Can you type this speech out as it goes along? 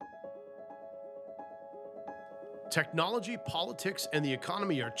Technology, politics, and the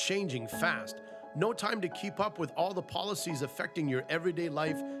economy are changing fast. No time to keep up with all the policies affecting your everyday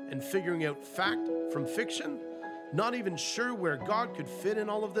life and figuring out fact from fiction? Not even sure where God could fit in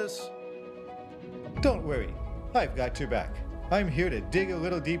all of this? Don't worry, I've got your back. I'm here to dig a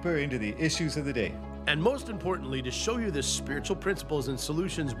little deeper into the issues of the day. And most importantly, to show you the spiritual principles and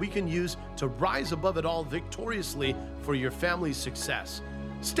solutions we can use to rise above it all victoriously for your family's success.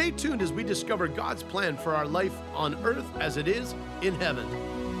 Stay tuned as we discover God's plan for our life on earth as it is in heaven.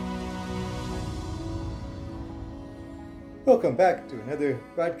 Welcome back to another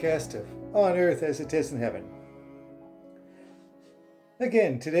broadcast of On Earth as It Is in Heaven.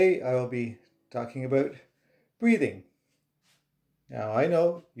 Again, today I will be talking about breathing. Now, I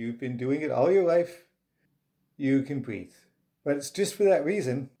know you've been doing it all your life. You can breathe. But it's just for that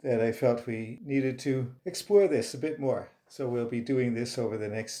reason that I felt we needed to explore this a bit more. So we'll be doing this over the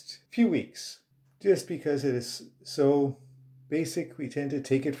next few weeks. Just because it is so basic, we tend to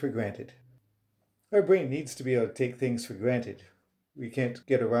take it for granted. Our brain needs to be able to take things for granted. We can't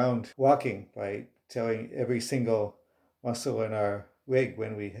get around walking by telling every single muscle in our leg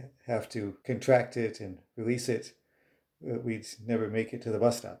when we have to contract it and release it. We'd never make it to the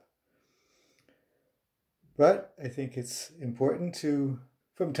bus stop. But I think it's important to,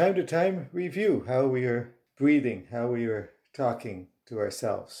 from time to time, review how we are breathing, how we are talking to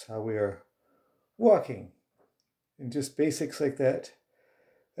ourselves, how we are walking, and just basics like that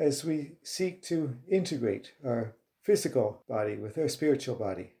as we seek to integrate our physical body with our spiritual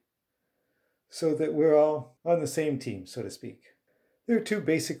body so that we're all on the same team, so to speak. There are two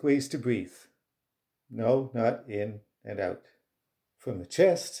basic ways to breathe. No, not in and out. From the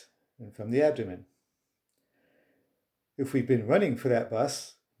chest and from the abdomen. If we've been running for that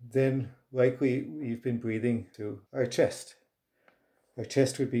bus, then likely we've been breathing through our chest. Our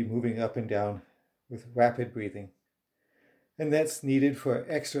chest would be moving up and down with rapid breathing. And that's needed for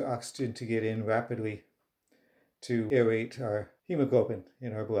extra oxygen to get in rapidly to aerate our hemoglobin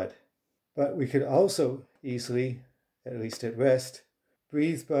in our blood. But we could also easily, at least at rest,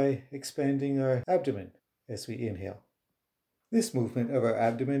 breathe by expanding our abdomen as we inhale. This movement of our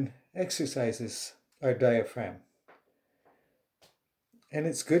abdomen exercises our diaphragm. And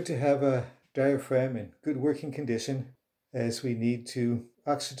it's good to have a diaphragm in good working condition as we need to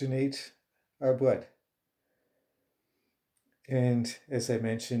oxygenate our blood. And as I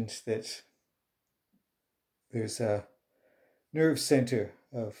mentioned, that there's a nerve center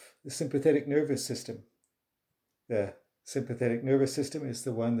of the sympathetic nervous system. The sympathetic nervous system is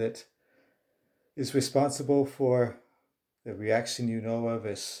the one that is responsible for the reaction you know of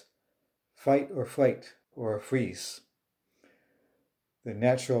as fight or flight or freeze. The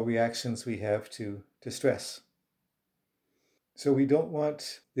natural reactions we have to stress. So we don't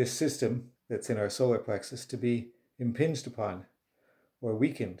want this system that's in our solar plexus to be impinged upon or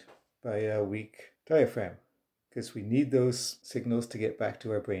weakened by a weak diaphragm, because we need those signals to get back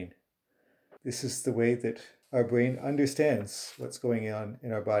to our brain. This is the way that our brain understands what's going on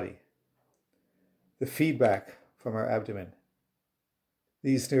in our body. The feedback from our abdomen.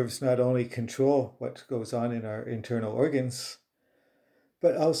 These nerves not only control what goes on in our internal organs,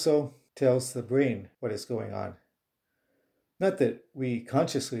 but also tells the brain what is going on. Not that we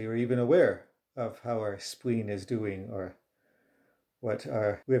consciously are even aware of how our spleen is doing or what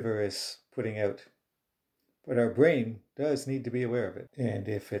our liver is putting out. But our brain does need to be aware of it. And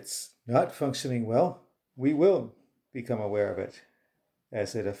if it's not functioning well, we will become aware of it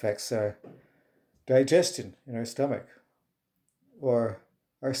as it affects our digestion in our stomach or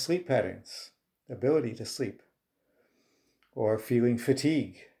our sleep patterns, ability to sleep, or feeling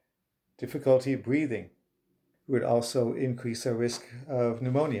fatigue, difficulty breathing, would also increase our risk of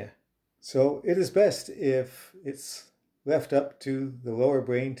pneumonia. So it is best if it's left up to the lower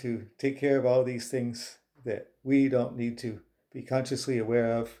brain to take care of all these things that we don't need to be consciously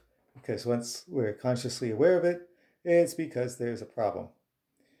aware of, because once we're consciously aware of it, it's because there's a problem.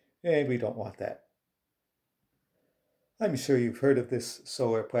 And we don't want that. I'm sure you've heard of this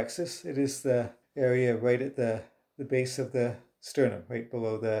solar plexus. It is the area right at the base of the sternum, right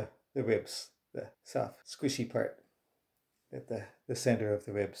below the ribs, the soft, squishy part at the center of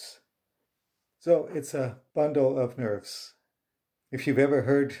the ribs. So it's a bundle of nerves. If you've ever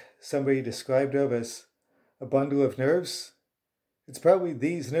heard somebody described of as a bundle of nerves, it's probably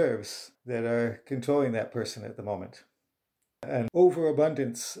these nerves that are controlling that person at the moment. An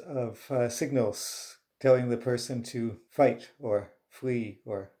overabundance of signals telling the person to fight or flee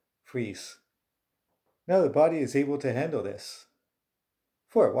or freeze. Now the body is able to handle this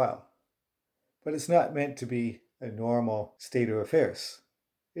for a while, but it's not meant to be a normal state of affairs.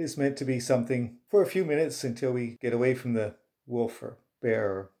 is meant to be something for a few minutes until we get away from the wolf or bear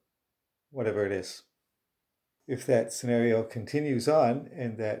or whatever it is. If that scenario continues on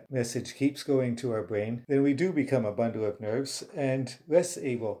and that message keeps going to our brain, then we do become a bundle of nerves and less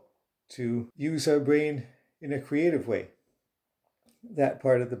able to use our brain in a creative way. That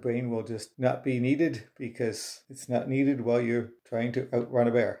part of the brain will just not be needed because it's not needed while you're trying to outrun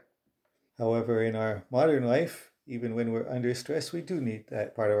a bear. However, in our modern life, even when we're under stress, we do need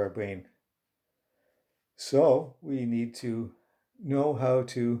that part of our brain. So we need to know how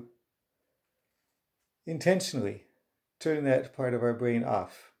to intentionally turn that part of our brain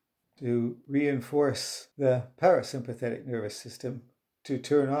off, to reinforce the parasympathetic nervous system, to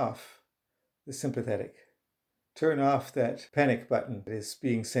turn off the sympathetic, turn off that panic button that is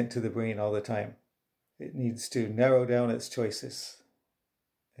being sent to the brain all the time. It needs to narrow down its choices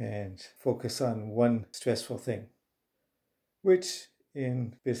and focus on one stressful thing, which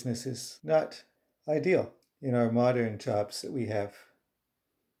in business is not ideal. In our modern jobs that we have,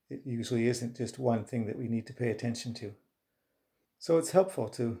 it usually isn't just one thing that we need to pay attention to. So it's helpful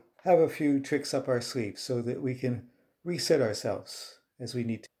to have a few tricks up our sleeves so that we can reset ourselves as we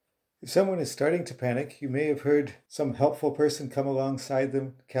need to. If someone is starting to panic, you may have heard some helpful person come alongside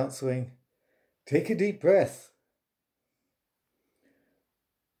them, counseling, "Take a deep breath."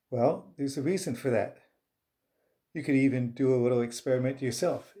 Well, there's a reason for that. You could even do a little experiment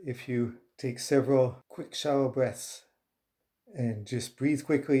yourself. If you take several quick, shallow breaths and just breathe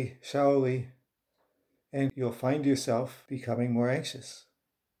quickly, shallowly, and you'll find yourself becoming more anxious.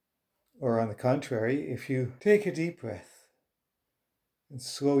 Or on the contrary, if you take a deep breath and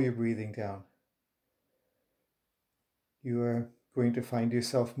slow your breathing down, you are going to find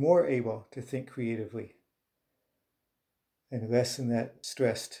yourself more able to think creatively and less in that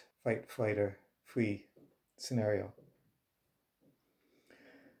stressed fight, flight, or flee scenario.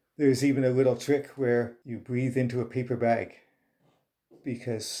 There's even a little trick where you breathe into a paper bag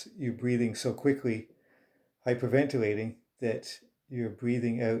because you're breathing so quickly, hyperventilating, that you're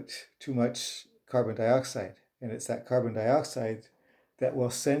breathing out too much carbon dioxide. And it's that carbon dioxide that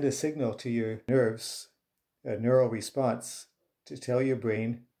will send a signal to your nerves, a neural response, to tell your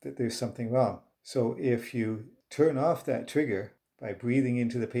brain that there's something wrong. So if you turn off that trigger by breathing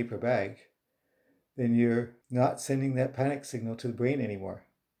into the paper bag, then you're not sending that panic signal to the brain anymore.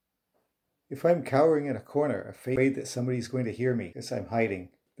 If I'm cowering in a corner, afraid that somebody's going to hear me because I'm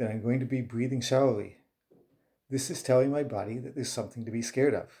hiding, then I'm going to be breathing shallowly. This is telling my body that there's something to be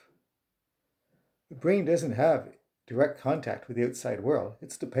scared of. The brain doesn't have direct contact with the outside world.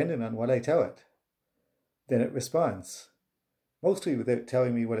 It's dependent on what I tell it. Then it responds, mostly without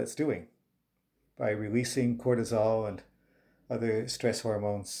telling me what it's doing, by releasing cortisol and other stress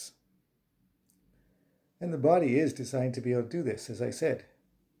hormones. And the body is designed to be able to do this, as I said,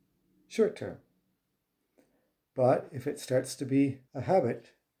 short term. But if it starts to be a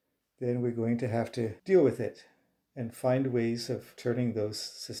habit, then we're going to have to deal with it and find ways of turning those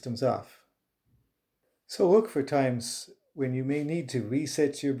systems off. So look for times when you may need to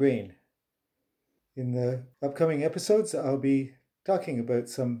reset your brain. In the upcoming episodes, I'll be talking about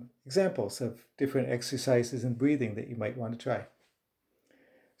some examples of different exercises and breathing that you might want to try.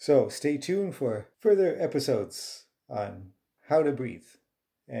 So stay tuned for further episodes on how to breathe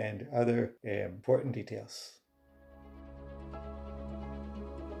and other important details.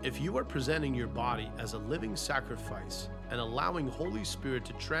 If you are presenting your body as a living sacrifice and allowing Holy Spirit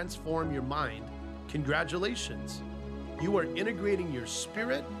to transform your mind, congratulations. You are integrating your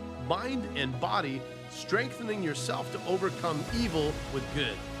spirit, mind, and body, strengthening yourself to overcome evil with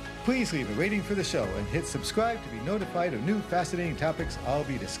good. Please leave a rating for the show and hit subscribe to be notified of new fascinating topics I'll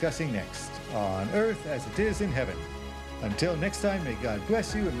be discussing next, on earth as it is in heaven. Until next time, may God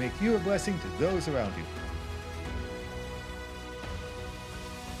bless you and make you a blessing to those around you.